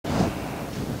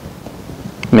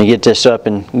Let me get this up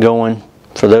and going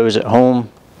for those at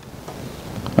home.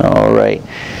 All right,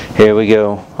 here we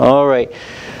go. All right,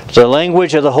 the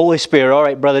language of the Holy Spirit. All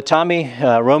right, Brother Tommy,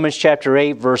 Romans chapter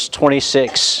 8, verse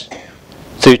 26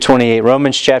 through 28.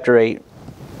 Romans chapter 8.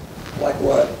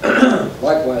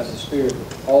 Likewise, the Spirit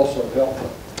also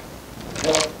helpeth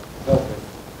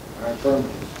our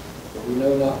infirmities, for we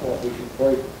know not what we should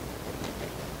pray for.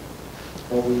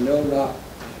 For we know not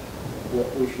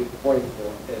what we should pray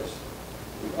for as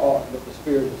we ought, but the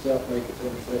Spirit itself maketh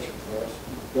intercession for us,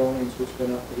 groanings which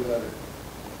cannot be uttered.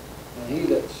 And he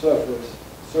that suffereth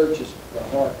searcheth the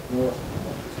heart, knoweth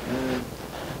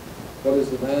what is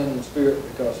the mind and spirit,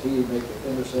 because he maketh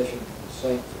intercession for the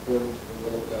saints according to the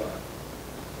will of God.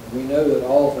 And we know that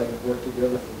all things work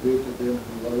together for good to them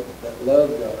that love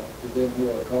God, to them who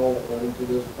are called according to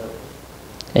His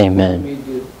purpose. Amen. Whom He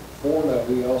did foreknow,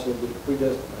 He also did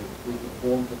predestinate to be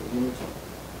conformed to the image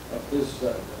of His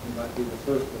Son, that He might be the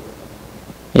firstborn.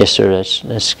 Yes, sir.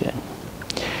 That's good.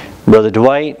 Brother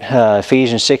Dwight,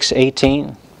 Ephesians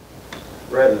 6:18.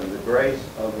 Brethren, the grace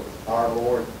of our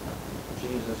Lord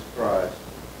Jesus Christ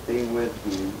be with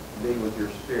you, be with your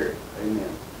spirit. Amen.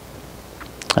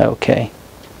 Okay.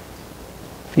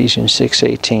 Ephesians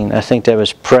 6:18. I think that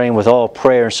was praying with all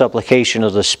prayer and supplication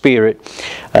of the Spirit.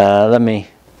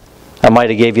 I might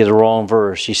have gave you the wrong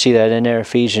verse. You see that in there,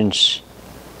 Ephesians?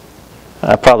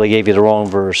 I probably gave you the wrong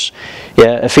verse.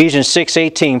 Yeah, Ephesians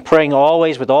 6:18, praying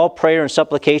always with all prayer and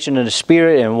supplication in the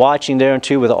Spirit, and watching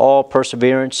thereunto with all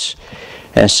perseverance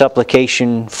and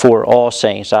supplication for all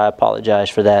saints. I apologize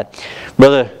for that.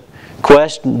 Brother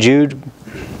Quest, Jude.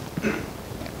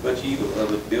 But ye,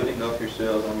 beloved, building up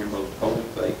yourselves on your most holy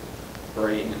faith,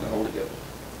 praying in the Holy Ghost.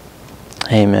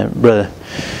 Amen.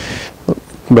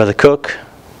 Brother Cook.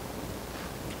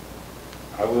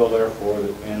 I will therefore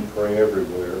that men pray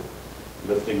everywhere,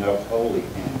 lifting up holy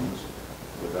hands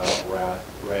without wrath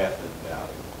and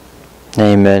doubting.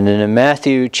 Amen. And in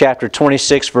Matthew chapter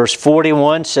 26, verse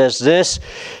 41 says this,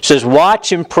 says,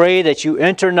 watch and pray that you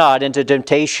enter not into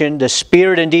temptation. The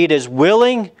spirit indeed is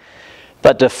willing,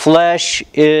 but the flesh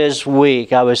is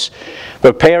weak. I was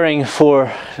preparing I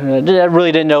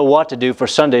really didn't know what to do for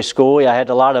Sunday school. I had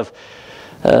a lot of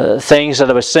things that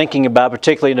I was thinking about,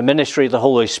 particularly in the ministry of the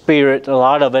Holy Spirit. A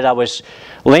lot of it I was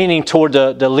leaning toward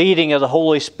the leading of the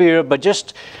Holy Spirit, but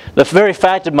just the very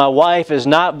fact that my wife is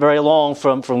not very long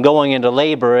from going into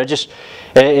labor, it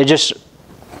just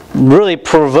really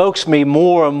provokes me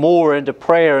more and more into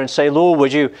prayer and say, Lord,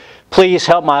 would you please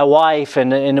help my wife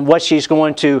and what she's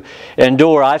going to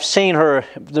endure. I've seen her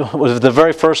with the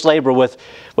very first labor with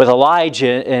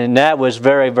Elijah, and that was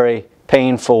very, very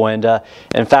painful. And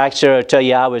in fact, Sarah, I'll tell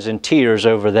you, I was in tears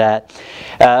over that.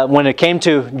 When it came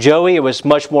to Joey, it was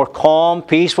much more calm,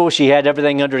 peaceful. She had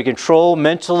everything under control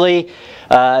mentally.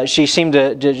 She seemed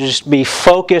to just be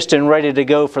focused and ready to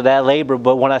go for that labor.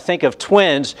 But when I think of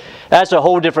twins, that's a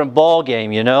whole different ball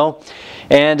game, you know.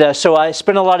 And so I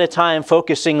spent a lot of time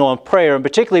focusing on prayer, and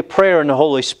particularly prayer in the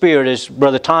Holy Spirit, as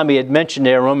Brother Tommy had mentioned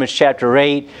there, Romans chapter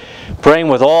 8, praying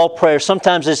with all prayer.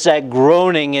 Sometimes it's that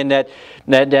groaning and that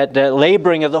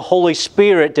laboring of the Holy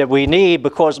Spirit that we need,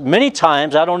 because many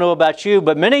times, I don't know about you,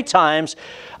 but many times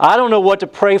I don't know what to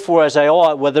pray for as I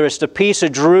ought, whether it's the peace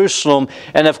of Jerusalem,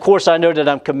 and of course I know that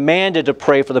I'm commanded to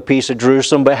pray for the peace of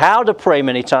Jerusalem, but how to pray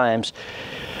many times.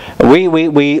 We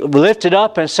lift it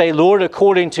up and say, Lord,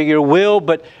 according to your will,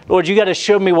 but Lord, you got to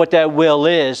show me what that will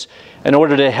is in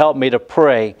order to help me to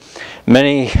pray.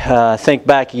 Many think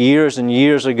back years and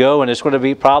years ago, and it's going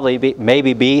to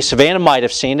maybe Savannah might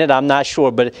have seen it, I'm not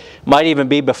sure, but it might even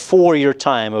be before your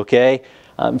time, okay?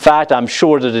 In fact, I'm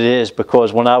sure that it is,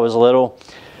 because when I was little,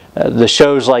 the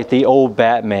shows like the old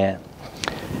Batman.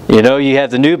 You know, you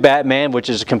have the new Batman, which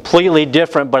is completely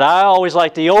different, but I always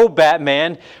like the old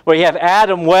Batman, where you have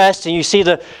Adam West, and you see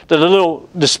the little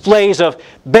displays of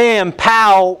bam,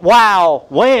 pow, wow,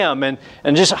 wham, and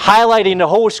just highlighting the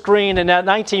whole screen in that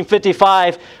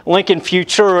 1955 Lincoln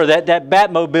Futura, that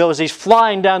Batmobile as he's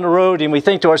flying down the road, and we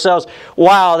think to ourselves,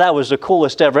 wow, that was the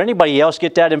coolest ever. Anybody else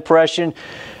get that impression?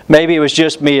 Maybe it was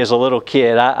just me as a little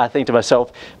kid. I think to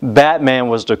myself, Batman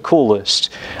was the coolest.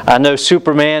 I know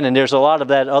Superman, and there's a lot of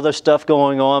that other stuff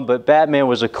going on, but Batman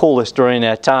was the coolest during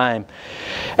that time.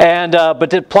 And but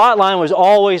the plot line was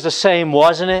always the same,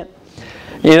 wasn't it?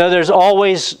 You know, there's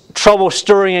always trouble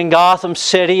stirring in Gotham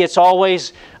City. It's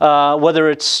always, whether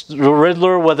it's the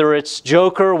Riddler, whether it's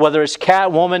Joker, whether it's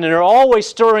Catwoman, and they're always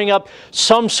stirring up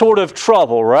some sort of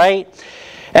trouble, right?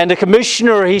 And the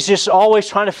commissioner, he's just always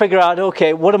trying to figure out,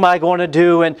 okay, what am I going to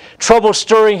do? And trouble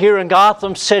stirring here in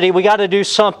Gotham City. We got to do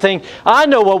something. I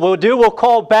know what we'll do. We'll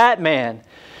call Batman.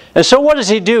 And so what does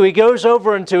he do? He goes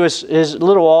over into his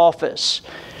little office.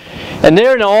 And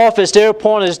there in the office, there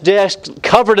upon his desk,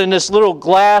 covered in this little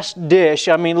glass dish,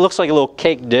 I mean, it looks like a little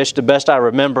cake dish, the best I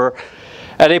remember.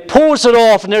 And he pulls it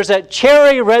off, and there's that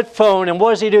cherry red phone. And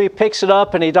what does he do? He picks it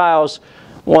up and he dials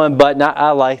one button.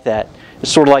 I like that.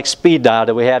 It's sort of like speed dial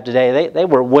that we have today. They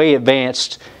were way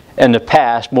advanced in the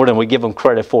past, more than we give them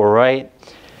credit for, right?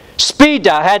 Speed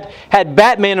dial. Had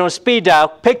Batman on speed dial,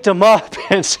 picked him up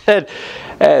and said,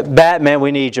 Batman,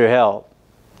 we need your help.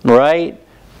 Right?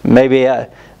 Maybe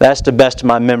that's the best of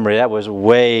my memory. That was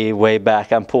way, way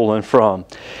back I'm pulling from.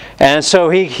 And so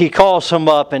he calls him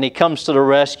up and he comes to the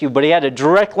rescue, but he had a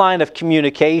direct line of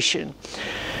communication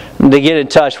to get in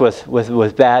touch with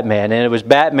Batman. And it was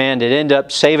Batman that ended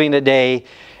up saving the day,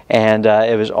 and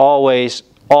it was always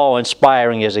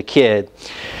awe-inspiring as a kid.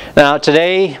 Now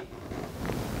today,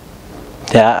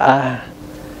 I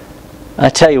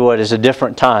tell you what, it's a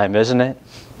different time, isn't it?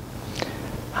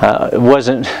 It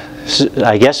wasn't...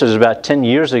 I guess it was about 10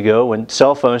 years ago when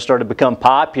cell phones started to become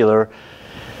popular.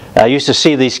 I used to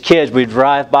see these kids, we'd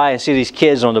drive by and see these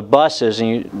kids on the buses,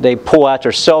 and they pull out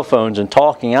their cell phones and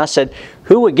talking. I said,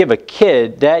 who would give a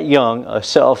kid that young a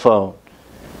cell phone?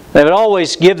 They would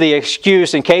always give the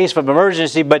excuse in case of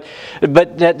emergency, but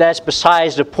that's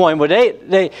besides the point. But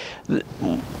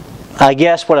I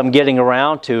guess what I'm getting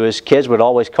around to is kids would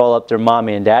always call up their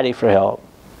mommy and daddy for help.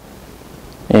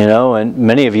 You know, and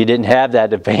many of you didn't have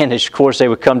that advantage. Of course, they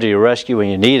would come to your rescue when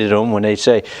you needed them, when they'd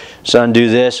say, son, do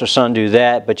this or son, do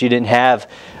that. But you didn't have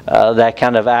that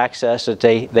kind of access that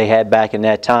they had back in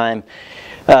that time.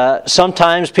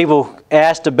 Sometimes people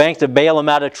ask the bank to bail them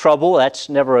out of trouble. That's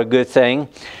never a good thing.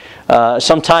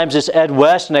 Sometimes it's Ed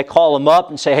West, and they call them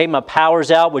up and say, hey, my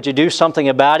power's out. Would you do something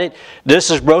about it?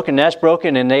 This is broken, that's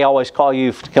broken. And they always call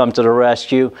you to come to the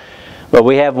rescue. But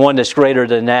we have one that's greater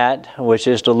than that, which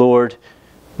is the Lord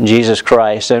Jesus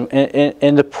Christ.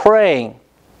 And the praying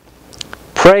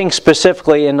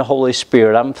specifically in the Holy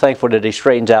Spirit, I'm thankful that He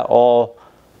straightens out all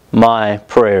my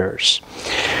prayers.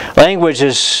 Language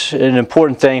is an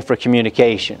important thing for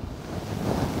communication.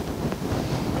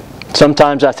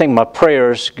 Sometimes I think my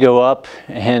prayers go up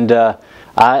and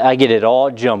I get it all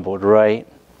jumbled, right?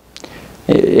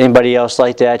 Anybody else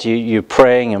like that? You're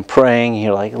praying and praying.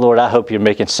 You're like, Lord, I hope you're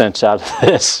making sense out of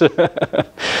this.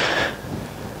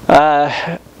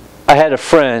 I had a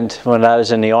friend when I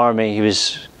was in the Army. He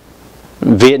was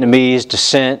Vietnamese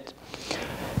descent,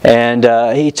 and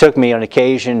he took me on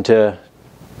occasion to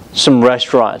some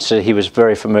restaurants that he was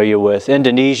very familiar with.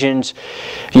 Indonesians.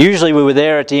 Usually we were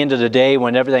there at the end of the day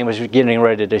when everything was getting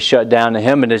ready to shut down. To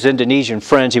him and his Indonesian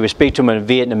friends, he would speak to them in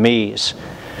Vietnamese.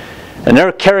 And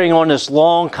they're carrying on this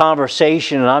long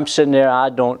conversation, and I'm sitting there, I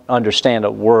don't understand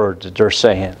a word that they're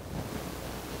saying.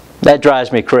 That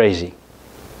drives me crazy.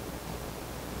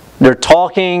 They're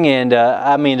talking, and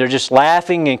they're just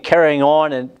laughing and carrying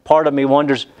on, and part of me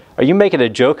wonders, are you making a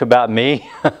joke about me?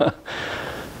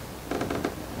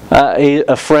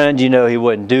 A friend, he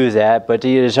wouldn't do that, but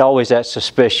there's always that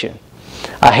suspicion.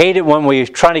 I hate it when we're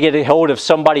trying to get a hold of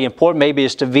somebody important. Maybe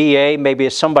it's the VA, maybe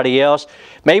it's somebody else.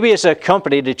 Maybe it's a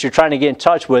company that you're trying to get in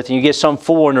touch with, and you get some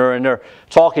foreigner and they're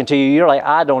talking to you. You're like,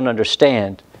 I don't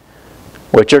understand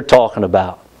what you're talking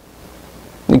about.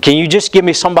 Can you just give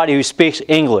me somebody who speaks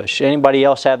English? Anybody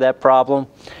else have that problem?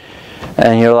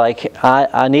 And you're like,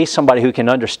 I need somebody who can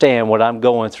understand what I'm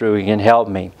going through and can help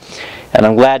me. And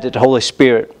I'm glad that the Holy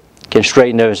Spirit can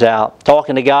straighten those out.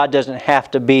 Talking to God doesn't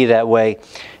have to be that way.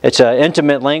 It's an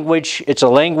intimate language. It's a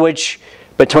language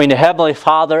between the Heavenly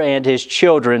Father and His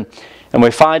children. And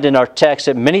we find in our text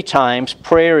that many times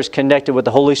prayer is connected with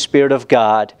the Holy Spirit of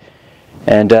God.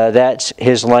 And that's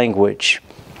His language.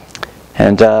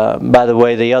 And by the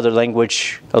way, the other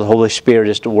language of the Holy Spirit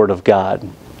is the Word of God.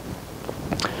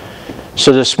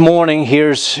 So this morning,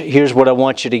 here's what I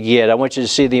want you to get. I want you to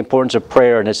see the importance of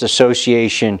prayer and its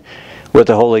association with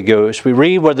the Holy Ghost. We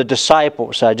read where the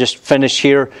disciples, I just finished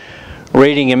here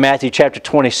reading in Matthew chapter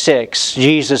 26.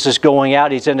 Jesus is going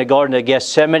out. He's in the Garden of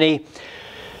Gethsemane.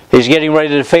 He's getting ready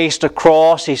to face the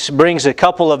cross. He brings a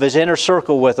couple of his inner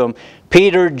circle with him,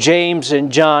 Peter, James,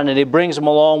 and John, and he brings them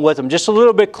along with him just a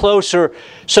little bit closer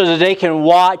so that they can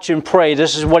watch and pray.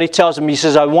 This is what he tells them. He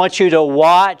says, I want you to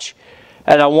watch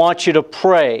and I want you to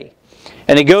pray.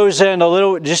 And he goes in a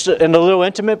little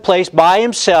intimate place by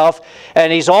himself,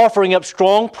 and he's offering up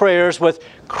strong prayers with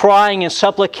crying and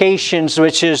supplications,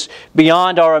 which is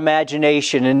beyond our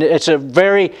imagination. And it's a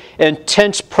very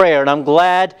intense prayer, and I'm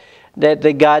glad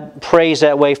that God prays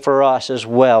that way for us as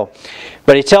well.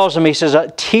 But he tells them, he says,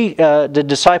 the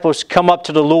disciples come up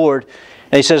to the Lord,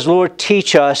 and he says, Lord,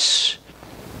 teach us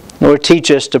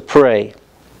to pray.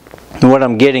 And what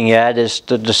I'm getting at is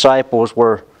the disciples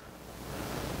were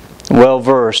well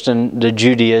versed in the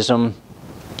Judaism,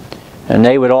 and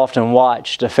they would often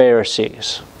watch the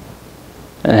Pharisees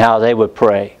and how they would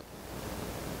pray.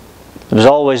 There was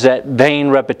always that vain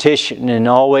repetition and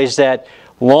always that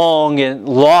long and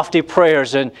lofty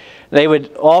prayers, and they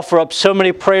would offer up so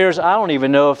many prayers, I don't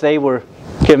even know if they were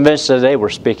convinced that they were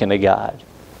speaking to God.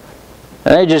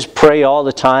 And they just pray all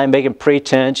the time, making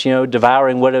pretense,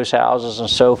 devouring widows' houses and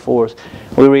so forth.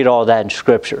 We read all that in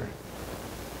Scripture.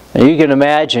 And you can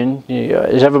imagine,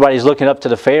 as everybody's looking up to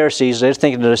the Pharisees, they're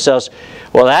thinking to themselves,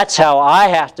 well, that's how I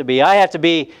have to be. I have to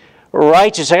be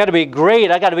righteous. I got to be great.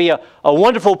 I got to be a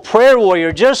wonderful prayer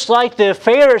warrior, just like the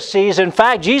Pharisees. In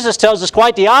fact, Jesus tells us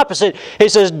quite the opposite. He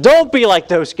says, don't be like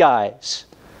those guys.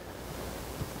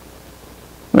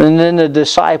 And then the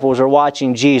disciples are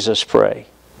watching Jesus pray.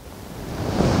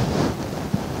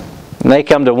 And they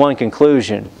come to one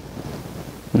conclusion.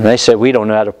 And they say, we don't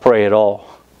know how to pray at all.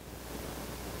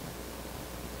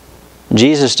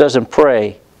 Jesus doesn't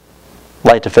pray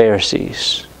like the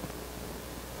Pharisees.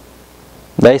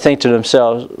 They think to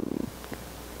themselves,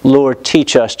 Lord,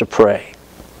 teach us to pray.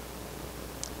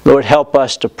 Lord, help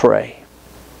us to pray.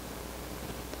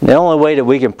 And the only way that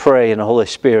we can pray in the Holy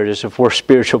Spirit is if we're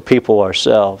spiritual people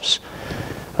ourselves,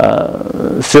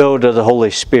 filled with the Holy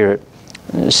Spirit,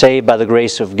 saved by the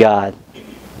grace of God.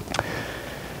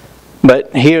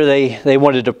 But here they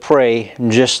wanted to pray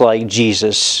just like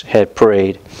Jesus had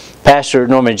prayed. Pastor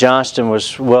Norman Johnston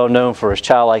was well known for his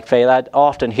childlike faith. I'd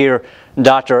often hear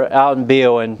Dr. Alton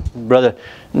Beale and Brother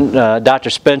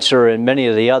Dr. Spencer and many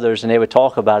of the others, and they would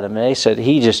talk about him. And they said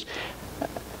he just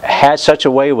had such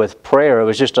a way with prayer. It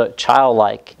was just a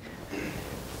childlike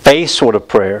faith sort of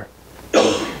prayer.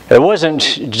 It wasn't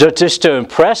just to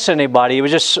impress anybody. It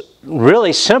was just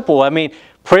really simple. I mean,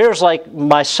 prayers like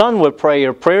my son would pray,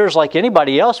 or prayers like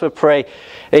anybody else would pray.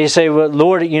 And you say, well,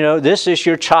 Lord, this is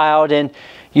your child, and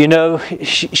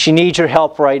she needs your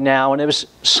help right now. And it was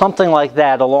something like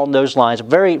that along those lines.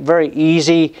 Very, very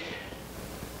easy,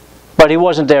 but he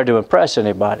wasn't there to impress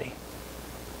anybody.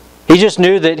 He just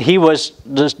knew that he was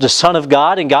the Son of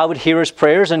God and God would hear his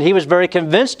prayers, and he was very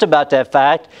convinced about that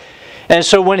fact. And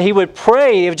so when he would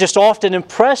pray, it would just often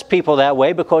impress people that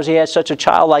way because he had such a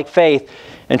childlike faith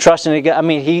and trusting in God. I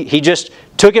mean, he just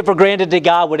took it for granted that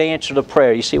God would answer the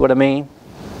prayer. You see what I mean?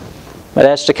 But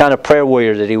that's the kind of prayer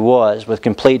warrior that he was, with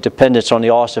complete dependence on the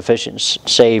all-sufficient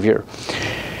Savior.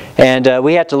 And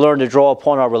we have to learn to draw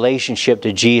upon our relationship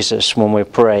to Jesus when we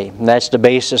pray. And that's the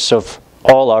basis of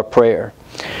all our prayer.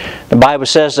 The Bible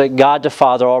says that God the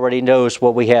Father already knows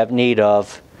what we have need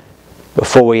of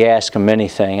before we ask Him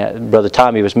anything. Brother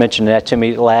Tommy was mentioning that to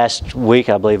me last week,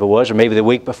 I believe it was, or maybe the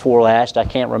week before last. I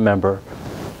can't remember.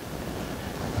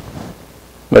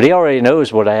 But He already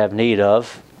knows what I have need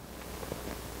of,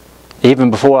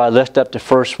 even before I lift up the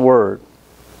first word.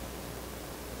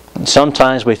 And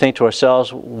sometimes we think to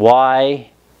ourselves,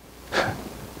 why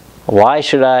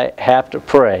should I have to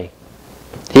pray?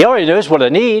 He already knows what I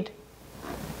need.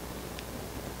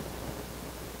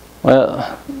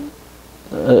 Well,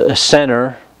 a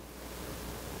sinner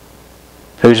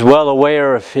who's well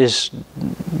aware of his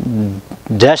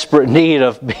desperate need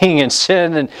of being in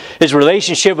sin and his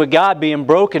relationship with God being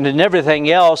broken and everything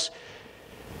else,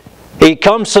 he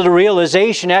comes to the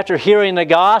realization after hearing the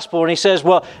gospel, and he says,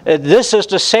 well, this is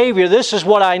the Savior. This is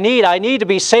what I need. I need to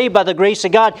be saved by the grace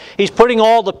of God. He's putting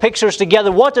all the pictures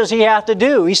together. What does he have to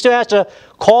do? He still has to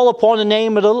call upon the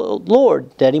name of the Lord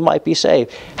that he might be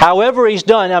saved. However he's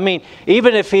done, I mean,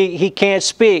 even if he can't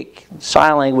speak,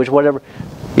 sign language, whatever,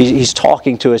 he's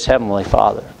talking to his Heavenly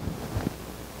Father.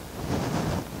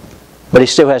 But he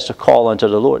still has to call unto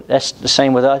the Lord. That's the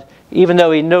same with us. Even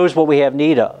though he knows what we have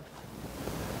need of,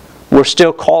 we're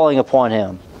still calling upon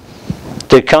Him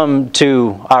to come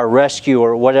to our rescue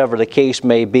or whatever the case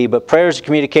may be. But prayer is a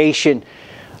communication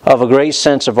of a great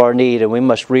sense of our need, and we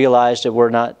must realize that we're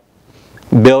not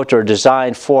built or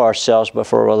designed for ourselves, but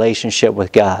for a relationship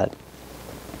with God.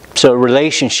 So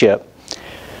relationship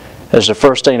is the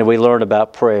first thing that we learn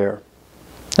about prayer.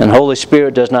 And the Holy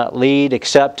Spirit does not lead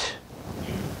except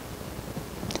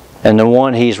in the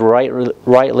one He's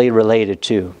rightly related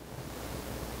to.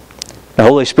 The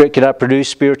Holy Spirit cannot produce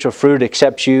spiritual fruit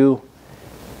except you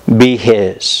be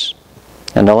His.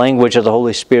 And the language of the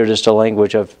Holy Spirit is the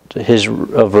language of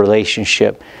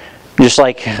relationship. Just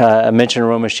like I mentioned in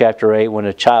Romans chapter 8, when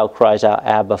a child cries out,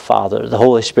 Abba, Father, the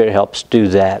Holy Spirit helps do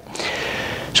that.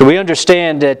 So we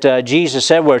understand that Jesus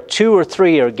said, where 2 or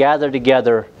 3 are gathered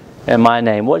together in my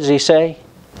name. What does He say?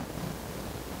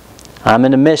 I'm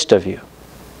in the midst of you.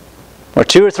 Where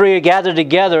two or three are gathered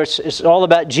together, it's all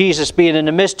about Jesus being in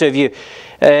the midst of you.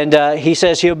 And He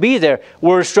says He'll be there.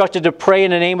 We're instructed to pray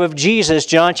in the name of Jesus.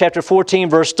 John chapter 14,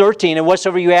 verse 13. And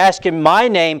whatsoever you ask in my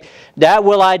name, that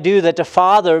will I do, that the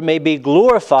Father may be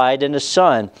glorified in the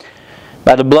Son.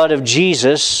 By the blood of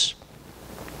Jesus,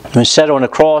 who was set on the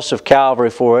cross of Calvary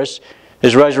for us,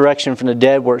 His resurrection from the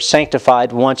dead, were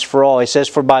sanctified once for all. He says,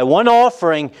 for by one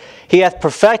offering He hath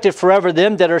perfected forever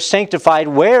them that are sanctified,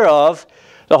 whereof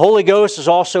the Holy Ghost is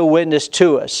also witness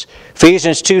to us.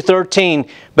 Ephesians 2:13,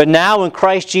 but now in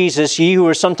Christ Jesus, ye who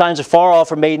are sometimes afar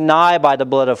off are made nigh by the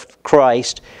blood of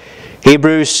Christ.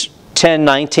 Hebrews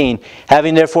 10:19,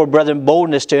 having therefore, brethren,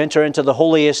 boldness to enter into the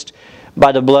holiest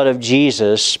by the blood of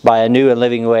Jesus, by a new and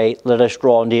living way, let us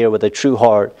draw near with a true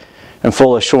heart and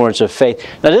full assurance of faith.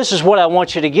 Now this is what I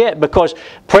want you to get, because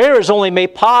prayer is only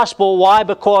made possible. Why?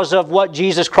 Because of what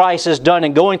Jesus Christ has done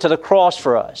in going to the cross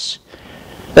for us.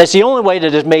 That's the only way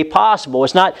that it's made possible.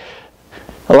 It's not,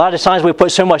 a lot of times we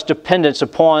put so much dependence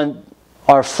upon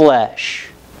our flesh.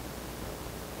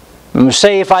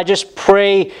 Say if I just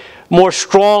pray more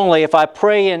strongly, if I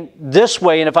pray in this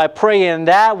way and if I pray in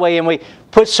that way, and we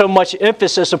put so much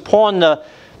emphasis upon the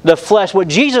flesh. Well,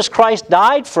 Jesus Christ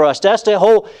died for us. That's the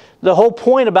whole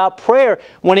point about prayer.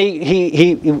 When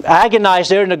he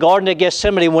agonized there in the Garden of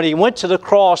Gethsemane, when He went to the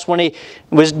cross, when He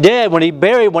was dead, when He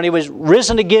buried, when He was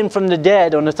risen again from the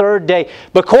dead on the third day,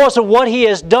 because of what He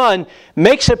has done,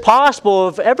 makes it possible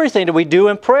of everything that we do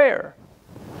in prayer.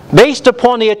 Based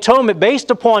upon the atonement,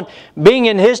 based upon being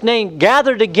in His name,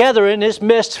 gathered together in His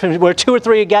midst, where two or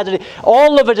three are gathered,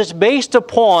 all of it is based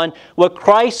upon what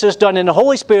Christ has done. And the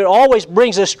Holy Spirit always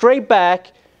brings us straight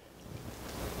back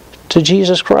to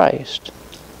Jesus Christ.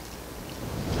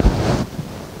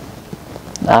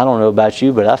 I don't know about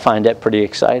you, but I find that pretty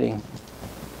exciting.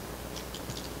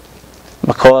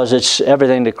 Because it's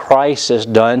everything that Christ has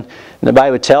done. And the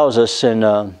Bible tells us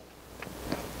in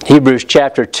Hebrews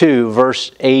chapter 2,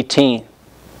 verse 18.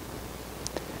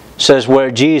 Says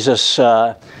where Jesus,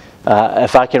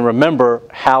 if I can remember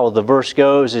how the verse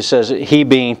goes, it says, He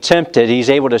being tempted, He's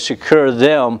able to secure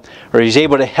them, or He's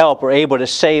able to help, or able to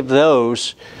save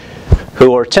those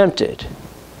who are tempted.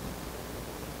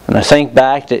 And I think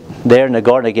back that there in the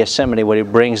Garden of Gethsemane, when He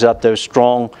brings up those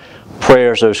strong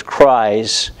prayers, those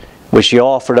cries, which He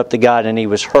offered up to God, and He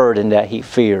was heard, and that He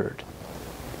feared.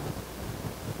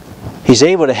 He's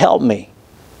able to help me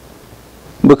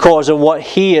because of what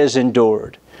He has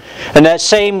endured. And that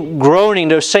same groaning,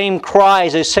 those same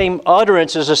cries, those same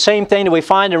utterances, the same thing that we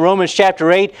find in Romans chapter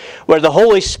 8, where the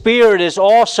Holy Spirit is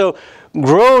also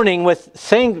groaning with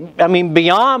things,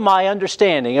 beyond my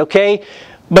understanding, okay?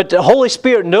 But the Holy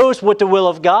Spirit knows what the will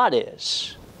of God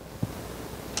is.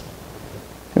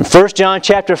 In 1 John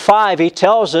chapter 5, He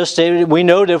tells us that we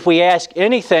know that if we ask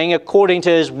anything according to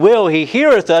His will, He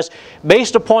heareth us,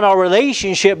 based upon our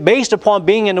relationship, based upon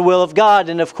being in the will of God.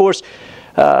 And of course,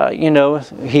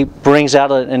 He brings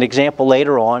out an example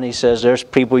later on. He says there's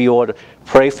people you ought to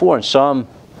pray for and some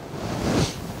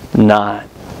not.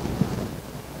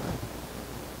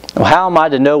 Well, how am I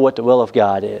to know what the will of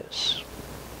God is?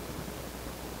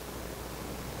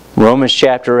 Romans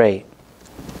chapter 8.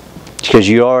 Because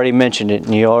you already mentioned it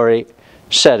and you already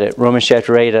said it. Romans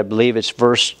chapter 8, I believe it's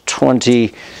verse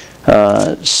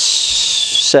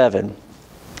 27.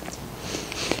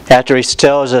 After he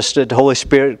tells us that the Holy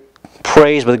Spirit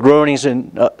prays with groanings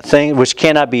and things which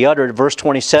cannot be uttered, verse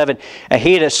 27, and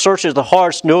He that searches the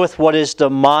hearts knoweth what is the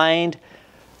mind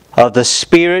of the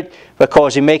Spirit,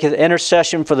 because He maketh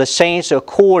intercession for the saints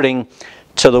according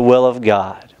to the will of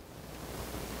God.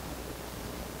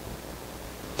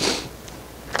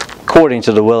 According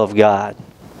to the will of God.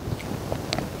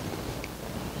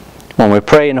 When we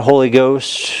pray in the Holy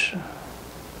Ghost,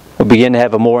 we begin to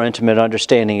have a more intimate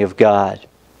understanding of God.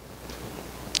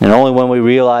 And only when we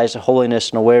realize the holiness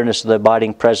and awareness of the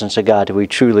abiding presence of God do we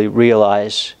truly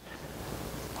realize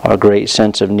our great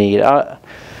sense of need. I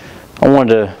want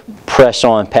to press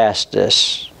on past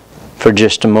this for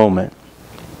just a moment.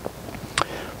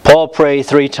 Paul prayed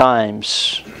 3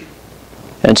 times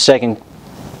in 2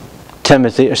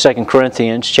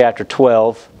 Corinthians chapter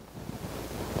 12.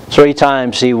 3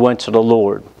 times he went to the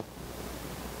Lord.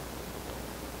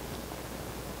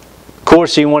 Of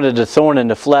course, he wanted the thorn in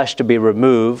the flesh to be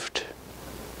removed,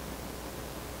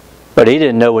 but he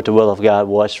didn't know what the will of God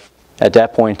was at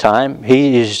that point in time.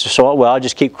 He just thought, well, I'll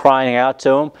just keep crying out to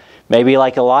Him. Maybe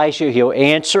like Elisha, He'll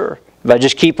answer if I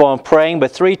just keep on praying.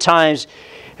 But 3 times,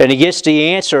 and he gets the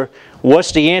answer.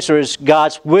 What's the answer? Is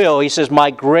God's will. He says,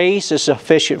 my grace is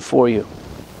sufficient for you.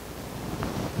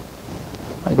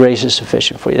 My grace is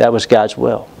sufficient for you. That was God's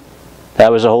will.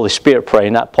 That was the Holy Spirit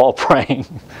praying, not Paul praying.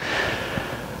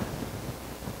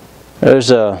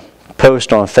 There's a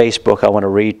post on Facebook I want to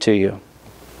read to you,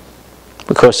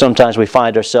 because sometimes we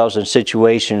find ourselves in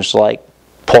situations like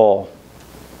Paul.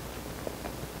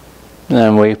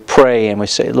 And we pray and we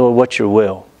say, Lord, what's your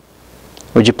will?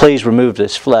 Would you please remove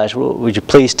this flesh? Would you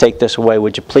please take this away?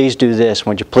 Would you please do this?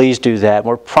 Would you please do that? And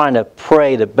we're trying to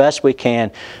pray the best we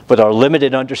can with our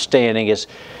limited understanding as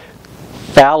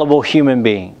fallible human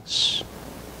beings.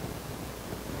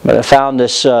 But I found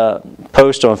this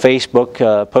post on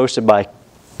Facebook posted by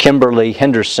Kimberly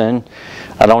Henderson.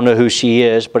 I don't know who she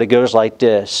is, but it goes like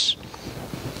this.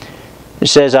 It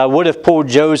says, I would have pulled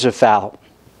Joseph out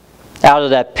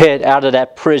of that pit, out of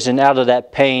that prison, out of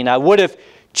that pain. I would have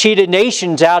cheated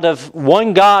nations out of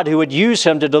one God who would use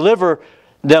him to deliver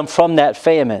them from that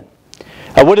famine.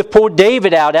 I would have pulled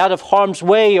David out of harm's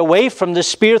way, away from the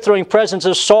spear-throwing presence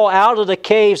of Saul, out of the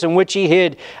caves in which he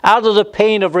hid, out of the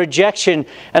pain of rejection,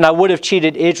 and I would have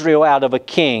cheated Israel out of a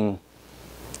king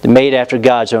made after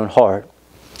God's own heart.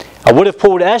 I would have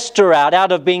pulled Esther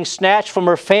out of being snatched from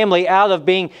her family, out of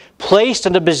being placed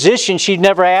in a position she'd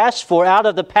never asked for, out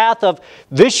of the path of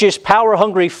vicious,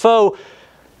 power-hungry foe.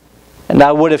 And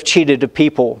I would have cheated the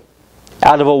people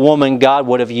out of a woman God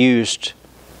would have used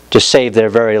to save their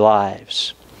very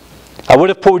lives. I would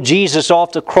have pulled Jesus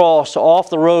off the cross, off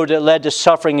the road that led to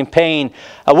suffering and pain.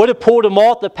 I would have pulled him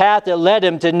off the path that led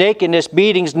him to nakedness,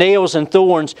 beatings, nails, and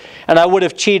thorns. And I would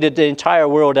have cheated the entire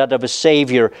world out of a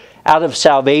Savior, out of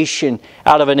salvation,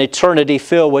 out of an eternity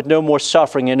filled with no more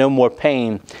suffering and no more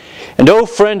pain. And oh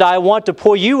friend, I want to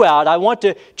pull you out. I want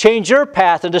to change your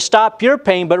path and to stop your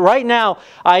pain. But right now,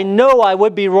 I know I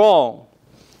would be wrong.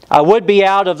 I would be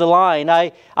out of the line.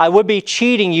 I would be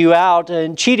cheating you out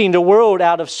and cheating the world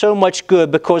out of so much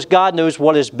good, because God knows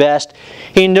what is best.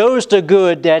 He knows the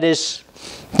good that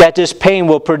this pain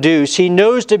will produce. He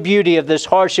knows the beauty of this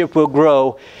hardship will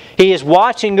grow. He is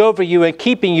watching over you and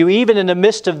keeping you even in the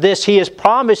midst of this. He is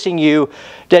promising you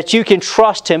that you can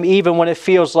trust Him even when it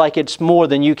feels like it's more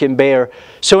than you can bear.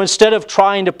 So instead of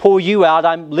trying to pull you out,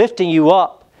 I'm lifting you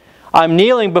up. I'm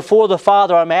kneeling before the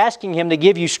Father. I'm asking Him to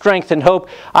give you strength and hope.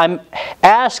 I'm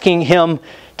asking Him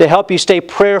to help you stay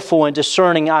prayerful and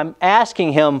discerning. I'm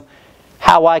asking Him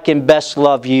how I can best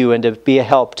love you and to be a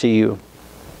help to you.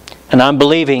 And I'm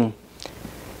believing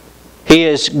He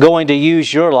is going to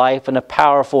use your life in a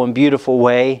powerful and beautiful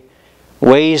way.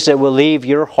 Ways that will leave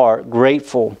your heart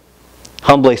grateful,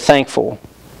 humbly thankful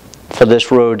for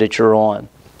this road that you're on.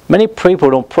 Many people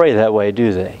don't pray that way,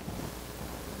 do they?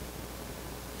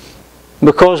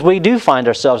 Because we do find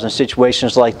ourselves in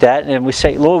situations like that, and we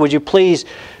say, Lord, would you please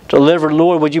deliver?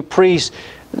 Lord, would you please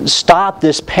stop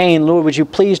this pain? Lord, would you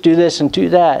please do this and do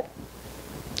that?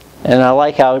 And I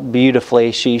like how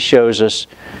beautifully she shows us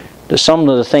that some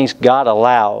of the things God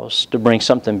allows to bring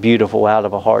something beautiful out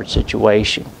of a hard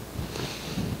situation.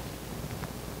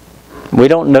 We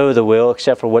don't know the will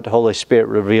except for what the Holy Spirit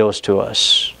reveals to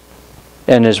us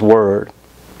in His Word,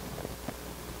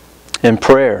 in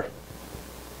prayer.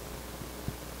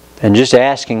 And just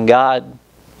asking God,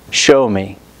 show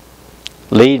me,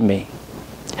 lead me,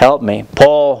 help me.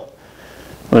 Paul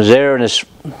was there in his,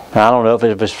 I don't know if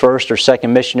it was his first or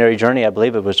second missionary journey. I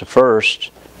believe it was the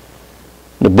first.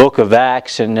 The book of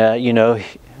Acts, and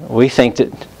we think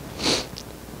that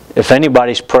if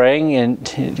anybody's praying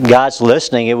and God's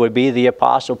listening, it would be the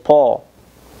Apostle Paul.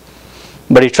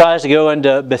 But he tries to go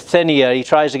into Bithynia, he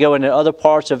tries to go into other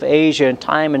parts of Asia, and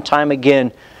time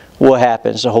again, what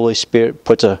happens? The Holy Spirit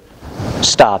puts a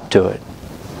stop to it.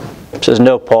 He says,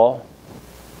 no, Paul.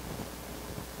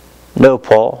 No,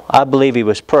 Paul. I believe he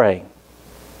was praying.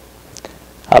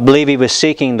 I believe he was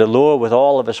seeking the Lord with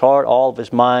all of his heart, all of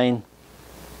his mind,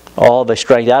 all of his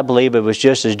strength. I believe it was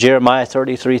just as Jeremiah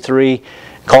 33:3,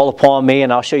 call upon me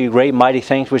and I'll show you great mighty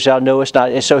things which thou knowest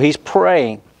not. And so he's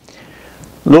praying,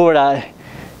 Lord,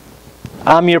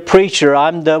 I'm your preacher.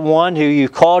 I'm the one who you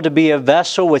called to be a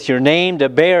vessel with your name to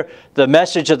bear the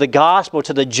message of the gospel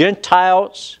to the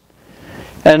Gentiles.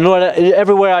 And Lord,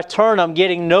 everywhere I turn, I'm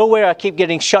getting nowhere. I keep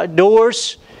getting shut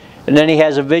doors. And then he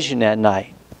has a vision that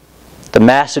night. The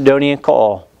Macedonian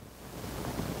call.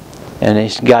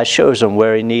 And God shows him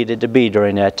where he needed to be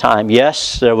during that time.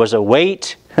 Yes, there was a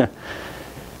wait.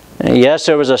 Yes,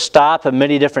 there was a stop in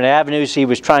many different avenues he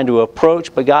was trying to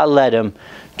approach, but God led him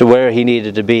to where he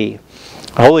needed to be.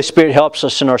 The Holy Spirit helps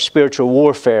us in our spiritual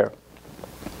warfare.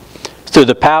 Through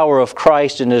the power of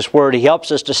Christ and His Word, He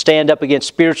helps us to stand up against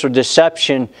spiritual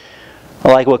deception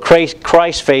like what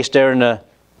Christ faced there in the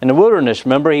wilderness.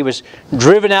 Remember, He was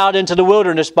driven out into the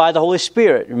wilderness by the Holy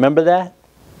Spirit. Remember that?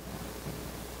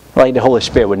 Like the Holy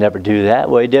Spirit would never do that.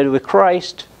 Well, He did it with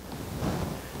Christ.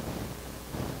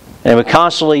 And we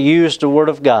constantly use the Word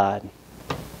of God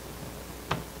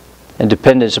and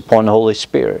dependence upon the Holy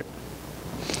Spirit.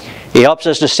 He helps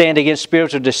us to stand against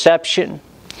spiritual deception.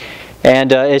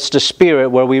 And it's the Spirit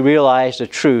where we realize the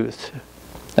truth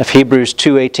of Hebrews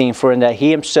 2:18, for in that He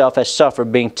Himself has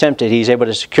suffered being tempted, He's able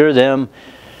to secure them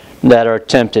that are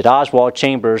tempted. Oswald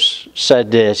Chambers said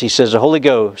this. He says, the Holy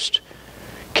Ghost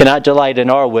cannot delight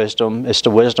in our wisdom. It's the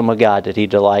wisdom of God that He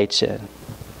delights in.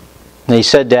 And he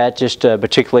said that just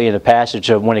particularly in the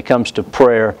passage of when it comes to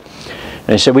prayer. And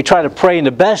he said, we try to pray in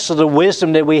the best of the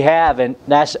wisdom that we have, and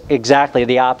that's exactly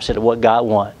the opposite of what God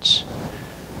wants.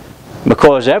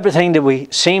 Because everything that we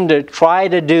seem to try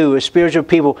to do as spiritual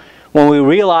people, when we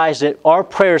realize that our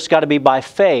prayers got to be by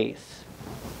faith,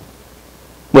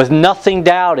 with nothing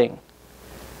doubting,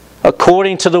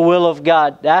 according to the will of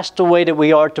God, that's the way that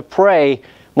we are to pray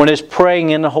when it's praying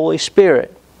in the Holy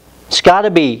Spirit. It's got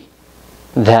to be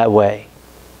that way.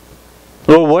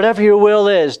 Lord, whatever your will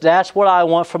is, that's what I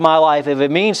want for my life. If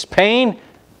it means pain,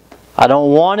 I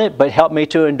don't want it, but help me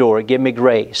to endure it. Give me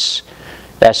grace.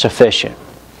 That's sufficient.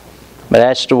 But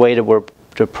that's the way that we're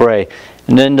to pray.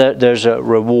 And then there's a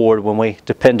reward when we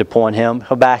depend upon Him.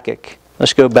 Habakkuk.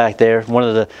 Let's go back there. One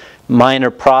of the minor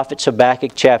prophets,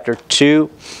 Habakkuk chapter 2.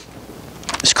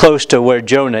 It's close to where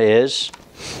Jonah is.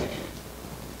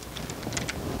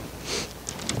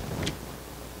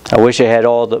 I wish I had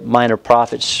all the minor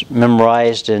prophets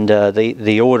memorized and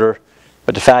the order.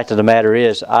 But the fact of the matter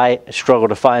is, I struggle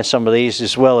to find some of these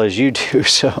as well as you do.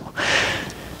 So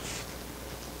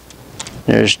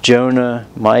there's Jonah,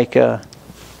 Micah,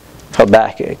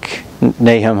 Habakkuk,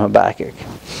 Nahum, Habakkuk.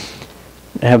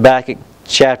 Habakkuk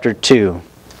chapter 2.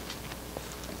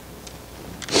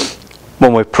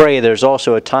 When we pray, there's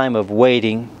also a time of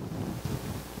waiting.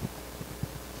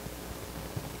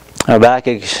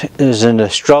 Habakkuk is in a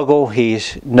struggle. He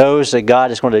knows that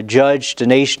God is going to judge the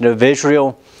nation of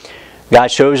Israel. God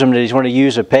shows him that He's going to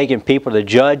use the pagan people to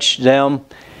judge them.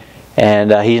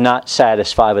 And he's not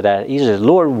satisfied with that. He says,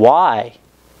 Lord, why?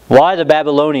 Why the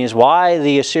Babylonians? Why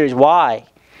the Assyrians? Why?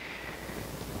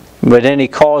 But then he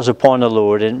calls upon the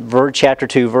Lord. In chapter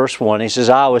 2, verse 1, he says,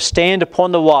 I will stand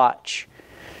upon the watch.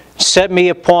 Set me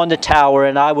upon the tower,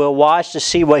 and I will watch to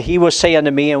see what He will say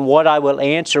unto me, and what I will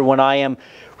answer when I am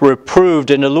reproved.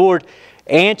 And the Lord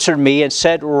answered me, and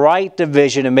set right the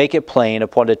vision, and make it plain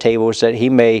upon the tables, that he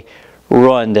may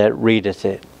run that readeth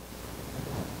it.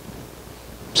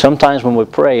 Sometimes when we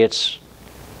pray, we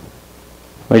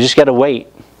just got to wait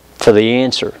for the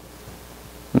answer.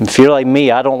 And if you're like me,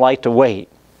 I don't like to wait.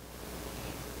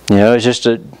 You know, it's just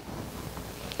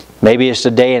maybe it's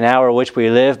the day and hour in which we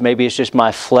live. Maybe it's just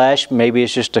my flesh. Maybe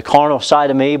it's just the carnal side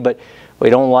of me. But we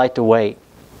don't like to wait.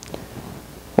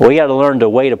 We got to learn to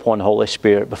wait upon the Holy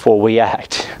Spirit before we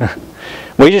act.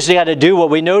 We just got to do what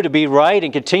we know to be right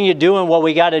and continue doing what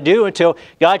we got to do until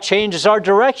God changes our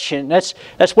direction. That's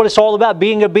what it's all about,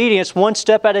 being obedience one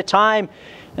step at a time.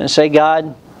 And say,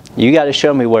 God, you got to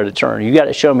show me where to turn. You got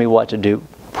to show me what to do.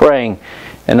 Praying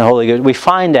in the Holy Ghost. We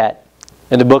find that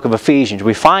in the book of Ephesians.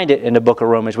 We find it in the book of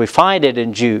Romans. We find it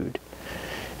in Jude.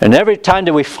 And every time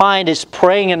that we find it's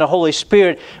praying in the Holy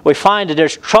Spirit, we find that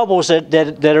there's troubles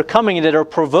that are coming that are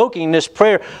provoking this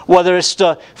prayer. Whether it's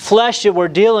the flesh that we're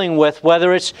dealing with,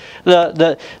 whether it's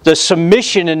the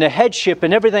submission and the headship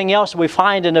and everything else that we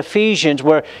find in Ephesians,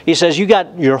 where he says you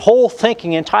got your whole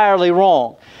thinking entirely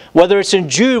wrong. Whether it's in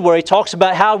Jude where he talks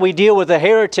about how we deal with the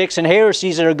heretics and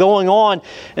heresies that are going on.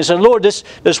 And said, Lord,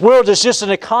 this world is just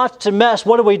in a constant mess.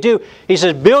 What do? He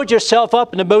says, build yourself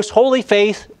up in the most holy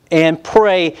faith and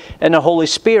pray in the Holy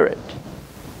Spirit.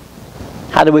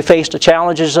 How do we face the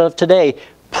challenges of today?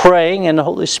 Praying in the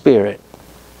Holy Spirit.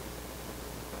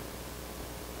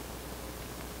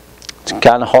 It's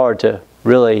kind of hard to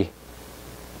really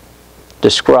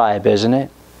describe, isn't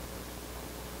it?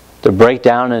 To break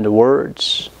down into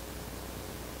words.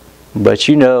 But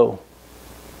you know,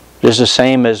 this is the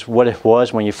same as what it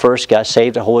was when you first got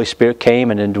saved. The Holy Spirit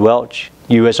came and indwelt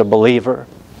you as a believer.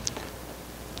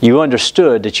 You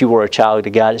understood that you were a child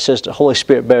of God. It says the Holy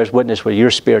Spirit bears witness with your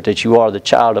spirit that you are the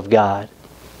child of God.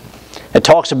 It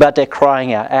talks about that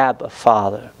crying out, Abba,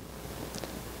 Father.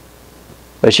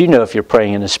 But you know if you're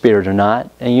praying in the Spirit or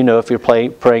not. And you know if you're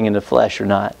praying in the flesh or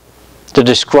not. To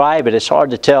describe it, it's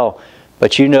hard to tell.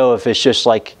 But you know if it's just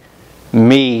like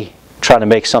me trying to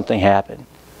make something happen.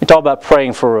 You talk about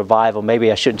praying for revival.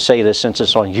 Maybe I shouldn't say this since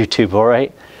it's on YouTube, all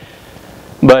right?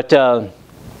 But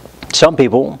some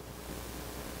people,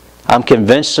 I'm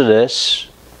convinced of this,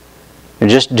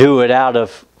 and just do it out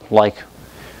of like,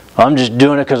 I'm just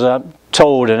doing it because I'm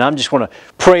told, and I'm just going to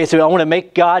pray through. I want to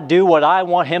make God do what I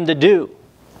want Him to do.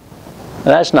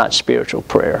 That's not spiritual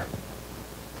prayer.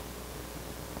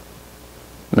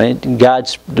 I mean,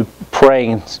 God's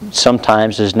praying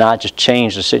sometimes is not just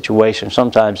change the situation.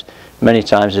 Sometimes, many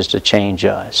times, is to change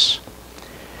us.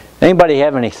 Anybody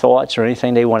have any thoughts or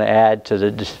anything they want to add to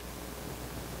the...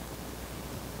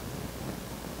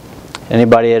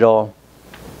 Anybody at all?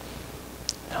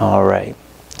 All right.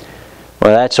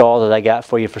 Well, that's all that I got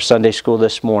for you for Sunday school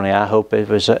this morning. I hope it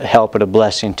was a help and a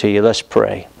blessing to you. Let's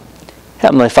pray.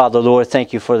 Heavenly Father, Lord,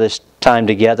 thank you for this time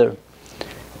together.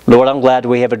 Lord, I'm glad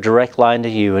we have a direct line to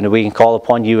you and that we can call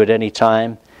upon you at any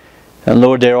time. And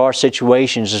Lord, there are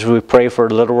situations as we pray for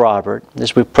little Robert,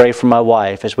 as we pray for my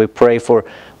wife, as we pray for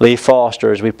Lee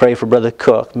Foster, as we pray for Brother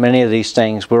Cook. Many of these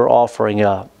things we're offering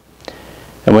up.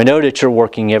 And we know that you're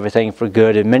working everything for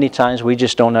good, and many times we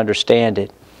just don't understand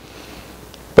it.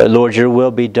 But Lord, your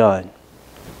will be done.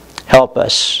 Help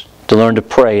us to learn to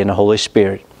pray in the Holy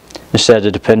Spirit instead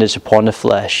of dependence upon the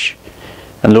flesh.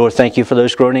 And Lord, thank you for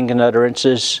those groaning and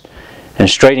utterances and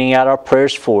straightening out our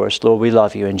prayers for us. Lord, we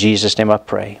love you. In Jesus' name I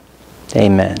pray.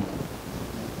 Amen.